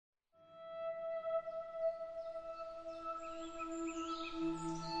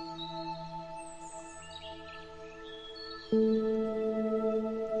Hello,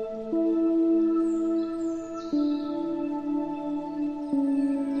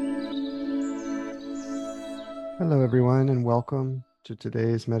 everyone, and welcome to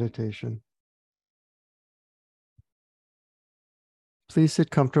today's meditation. Please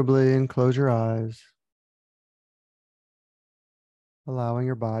sit comfortably and close your eyes, allowing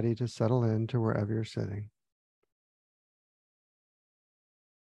your body to settle into wherever you're sitting.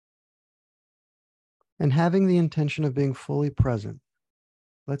 And having the intention of being fully present,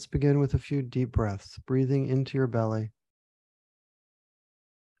 let's begin with a few deep breaths, breathing into your belly,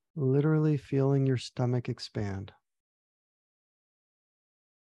 literally feeling your stomach expand.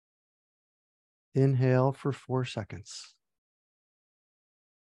 Inhale for 4 seconds.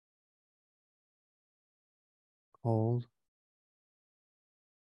 Hold.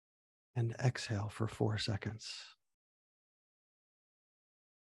 And exhale for 4 seconds.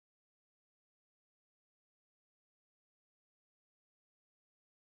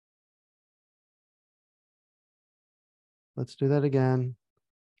 Let's do that again.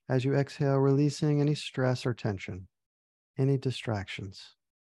 As you exhale, releasing any stress or tension, any distractions.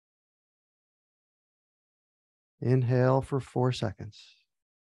 Inhale for 4 seconds.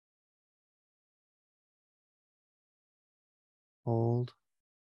 Hold.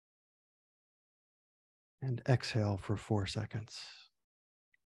 And exhale for 4 seconds.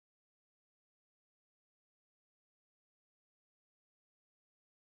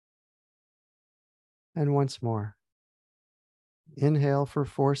 And once more. Inhale for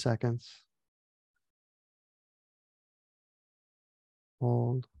 4 seconds.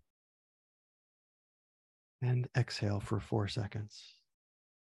 Hold. And exhale for 4 seconds.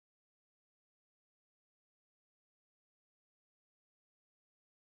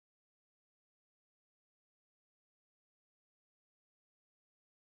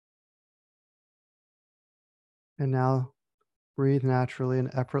 And now breathe naturally and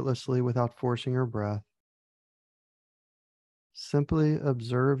effortlessly without forcing your breath. Simply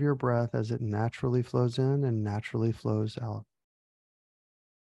observe your breath as it naturally flows in and naturally flows out.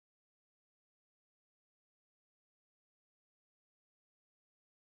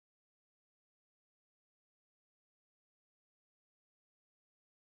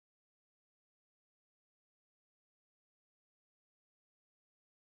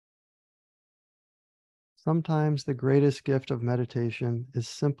 Sometimes the greatest gift of meditation is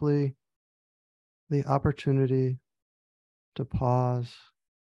simply the opportunity to pause,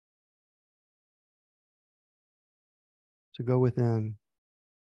 to go within,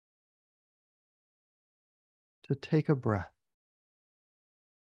 to take a breath.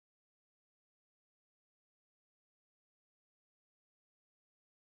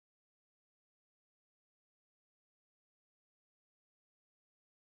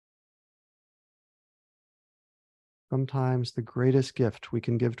 Sometimes the greatest gift we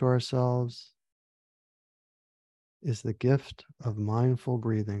can give to ourselves is the gift of mindful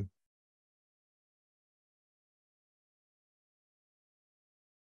breathing.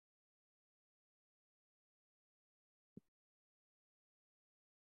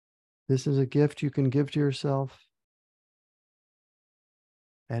 This is a gift you can give to yourself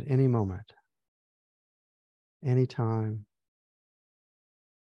at any moment, anytime,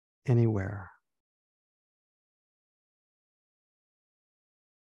 anywhere.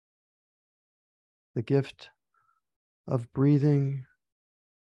 The gift of breathing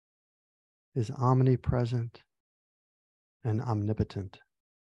is omnipresent and omnipotent.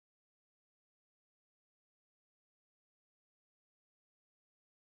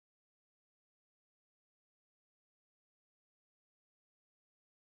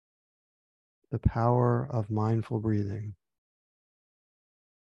 The power of mindful breathing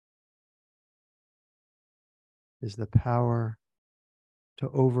is the power to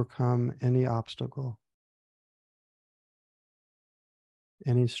overcome any obstacle,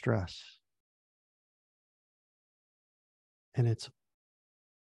 any stress. And it's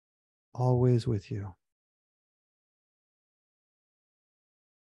always with you.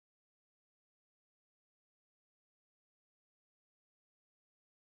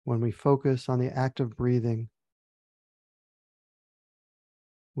 When we focus on the act of breathing,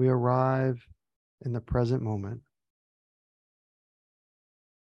 we arrive in the present moment.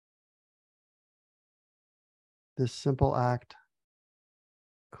 This simple act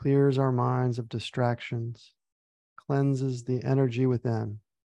clears our minds of distractions, cleanses the energy within,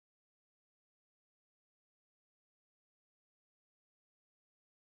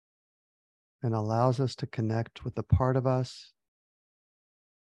 and allows us to connect with the part of us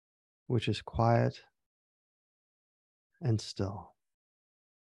which is quiet and still.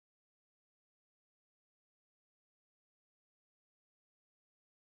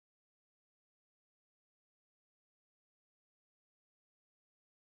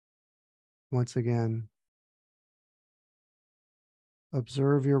 Once again,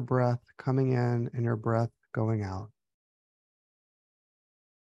 observe your breath coming in and your breath going out.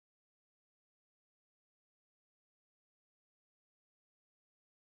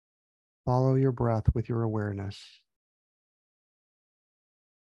 Follow your breath with your awareness,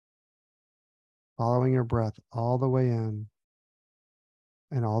 following your breath all the way in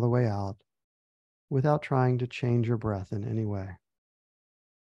and all the way out without trying to change your breath in any way.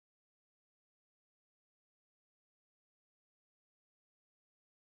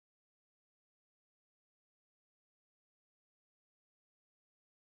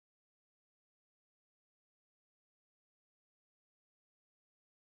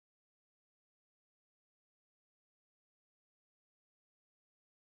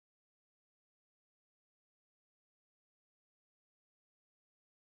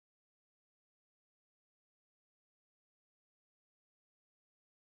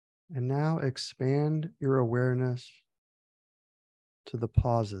 And now expand your awareness to the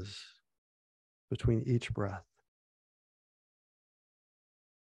pauses between each breath.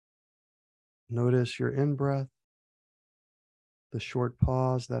 Notice your in breath, the short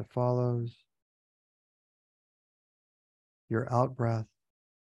pause that follows, your out breath,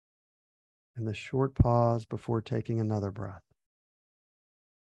 and the short pause before taking another breath.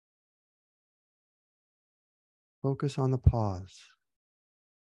 Focus on the pause.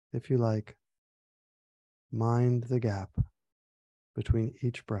 If you like, mind the gap between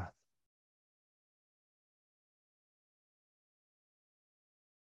each breath.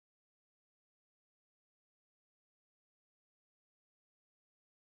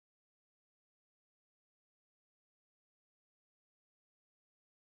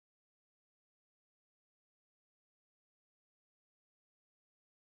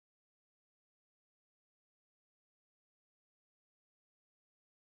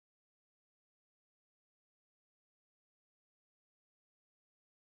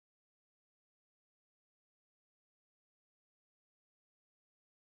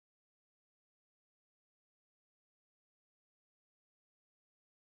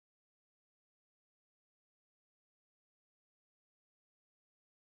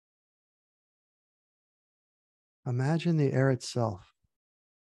 Imagine the air itself.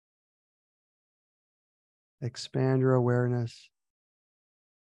 Expand your awareness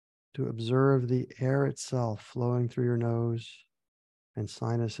to observe the air itself flowing through your nose and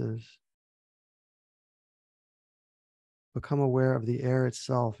sinuses. Become aware of the air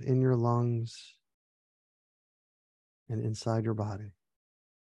itself in your lungs and inside your body.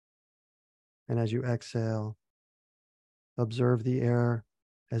 And as you exhale, observe the air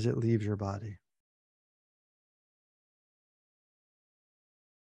as it leaves your body.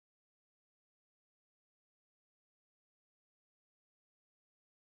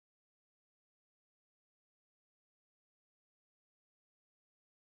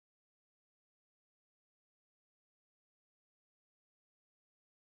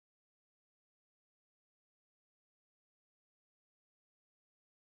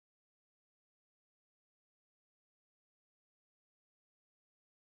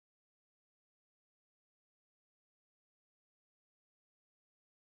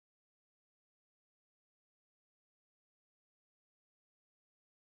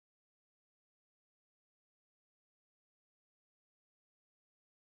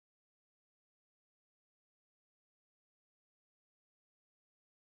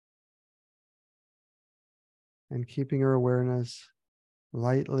 And keeping your awareness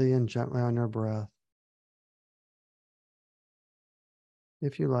lightly and gently on your breath.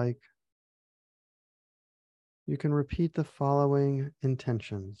 If you like, you can repeat the following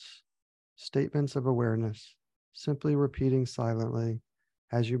intentions, statements of awareness, simply repeating silently.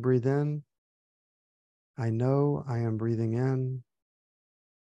 As you breathe in, I know I am breathing in.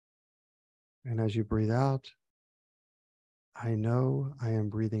 And as you breathe out, I know I am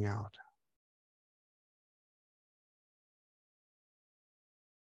breathing out.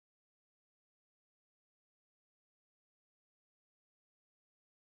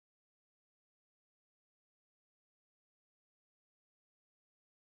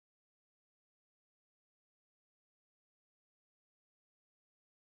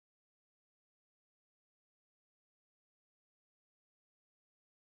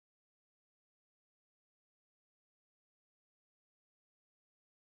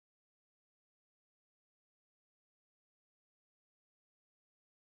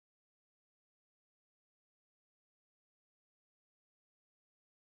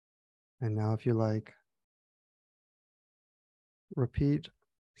 And now, if you like, repeat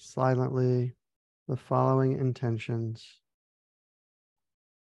silently the following intentions.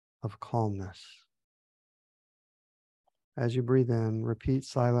 of calmness. As you breathe in, repeat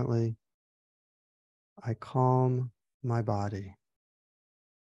silently, I calm my body.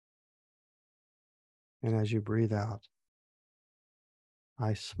 And as you breathe out,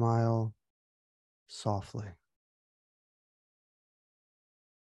 I smile softly.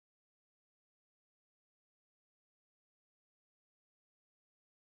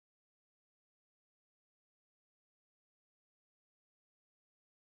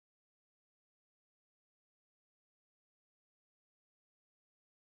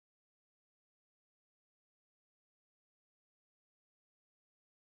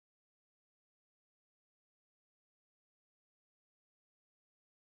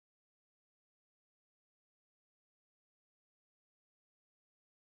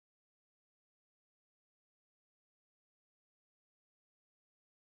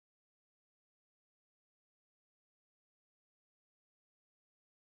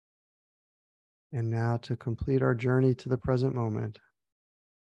 And now to complete our journey to the present moment,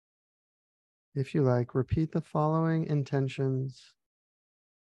 if you like, repeat the following intentions,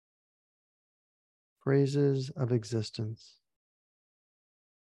 phrases of existence.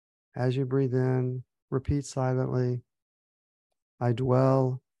 As you breathe in, repeat silently, I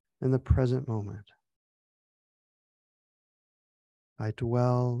dwell in the present moment. I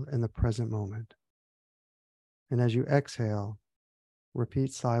dwell in the present moment. And as you exhale,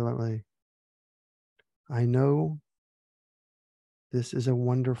 repeat silently, I know this is a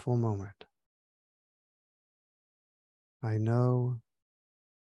wonderful moment. I know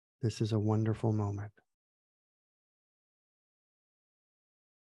this is a wonderful moment.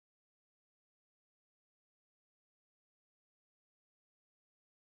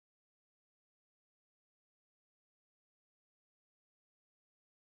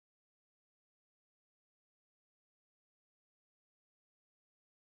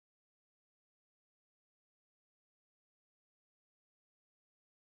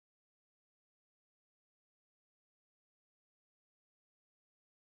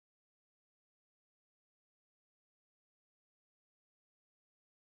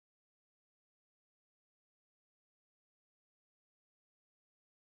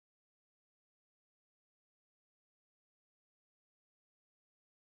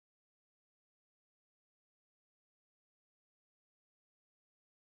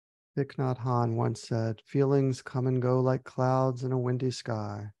 Thich Nhat Hanh once said, feelings come and go like clouds in a windy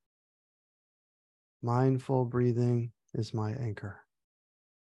sky. Mindful breathing is my anchor.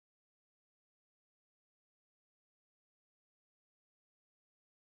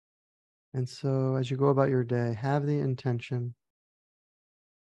 And so as you go about your day, have the intention,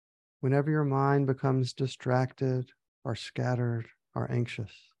 whenever your mind becomes distracted or scattered or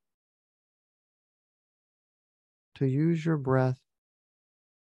anxious, to use your breath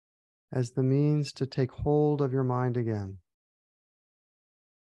as the means to take hold of your mind again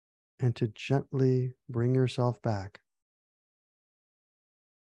and to gently bring yourself back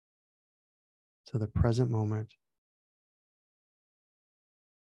to the present moment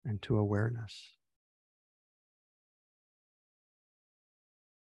and to awareness.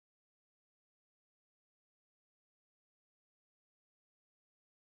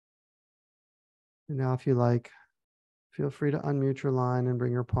 And now, if you like, feel free to unmute your line and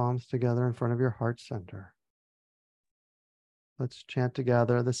bring your palms together in front of your heart center. Let's chant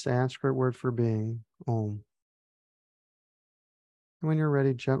together the Sanskrit word for being, Om. And when you're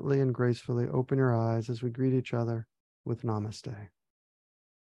ready, gently and gracefully open your eyes as we greet each other with Namaste.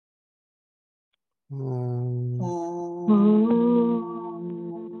 Om.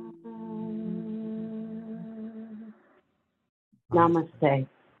 Namaste.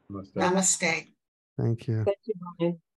 Namaste. Thank you. Thank you, Brian.